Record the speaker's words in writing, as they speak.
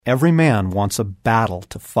Every man wants a battle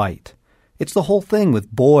to fight. It's the whole thing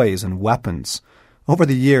with boys and weapons. Over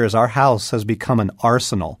the years, our house has become an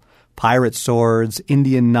arsenal. Pirate swords,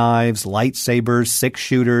 Indian knives, lightsabers,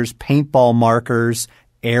 six-shooters, paintball markers,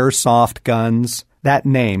 airsoft guns. That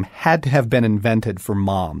name had to have been invented for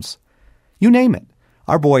moms. You name it.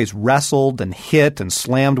 Our boys wrestled and hit and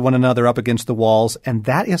slammed one another up against the walls, and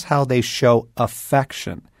that is how they show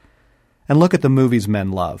affection. And look at the movies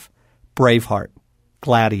men love. Braveheart,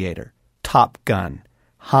 Gladiator, Top Gun,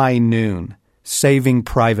 High Noon, Saving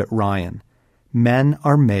Private Ryan. Men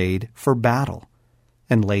are made for battle.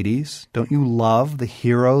 And ladies, don't you love the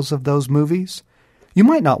heroes of those movies? You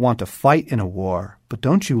might not want to fight in a war, but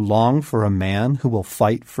don't you long for a man who will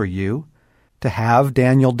fight for you? To have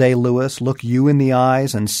Daniel Day-Lewis look you in the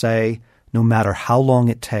eyes and say, no matter how long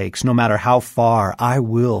it takes, no matter how far, I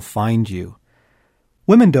will find you.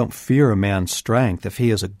 Women don't fear a man's strength if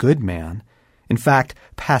he is a good man. In fact,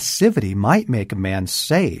 passivity might make a man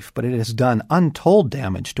safe, but it has done untold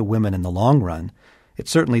damage to women in the long run. It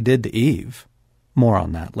certainly did to Eve. More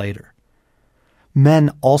on that later.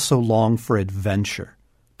 Men also long for adventure.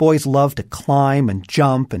 Boys love to climb and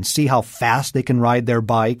jump and see how fast they can ride their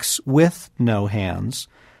bikes with no hands.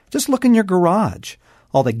 Just look in your garage.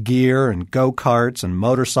 All the gear and go-karts and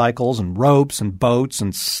motorcycles and ropes and boats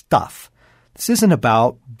and stuff. This isn't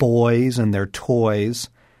about boys and their toys.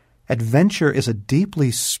 Adventure is a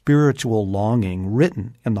deeply spiritual longing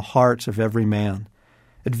written in the hearts of every man.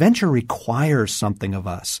 Adventure requires something of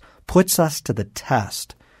us, puts us to the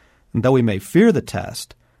test. And though we may fear the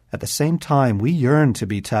test, at the same time we yearn to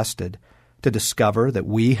be tested, to discover that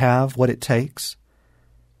we have what it takes.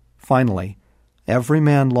 Finally, every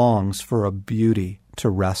man longs for a beauty to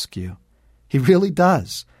rescue. He really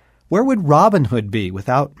does. Where would Robin Hood be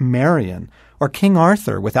without Marian, or King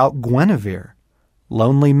Arthur without Guinevere?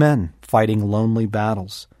 Lonely men fighting lonely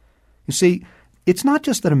battles. You see, it's not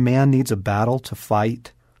just that a man needs a battle to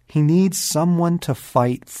fight. He needs someone to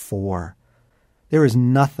fight for. There is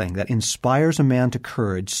nothing that inspires a man to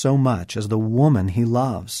courage so much as the woman he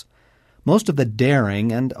loves. Most of the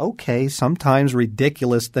daring and, sometimes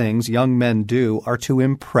ridiculous things young men do are to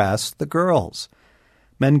impress the girls.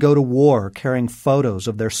 Men go to war carrying photos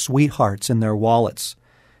of their sweethearts in their wallets.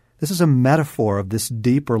 This is a metaphor of this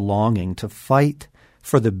deeper longing to fight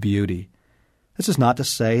for the beauty. This is not to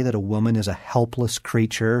say that a woman is a helpless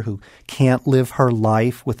creature who can't live her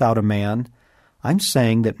life without a man. I'm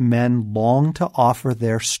saying that men long to offer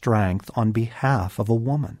their strength on behalf of a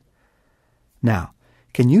woman. Now,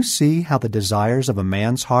 can you see how the desires of a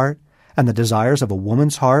man's heart and the desires of a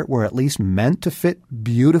woman's heart were at least meant to fit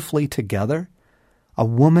beautifully together? A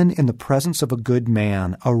woman in the presence of a good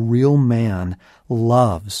man, a real man,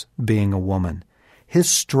 loves being a woman. His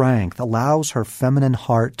strength allows her feminine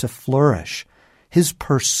heart to flourish. His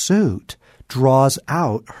pursuit draws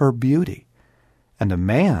out her beauty. And a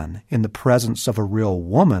man in the presence of a real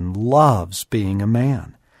woman loves being a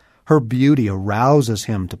man. Her beauty arouses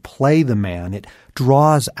him to play the man. It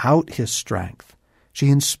draws out his strength. She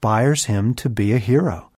inspires him to be a hero.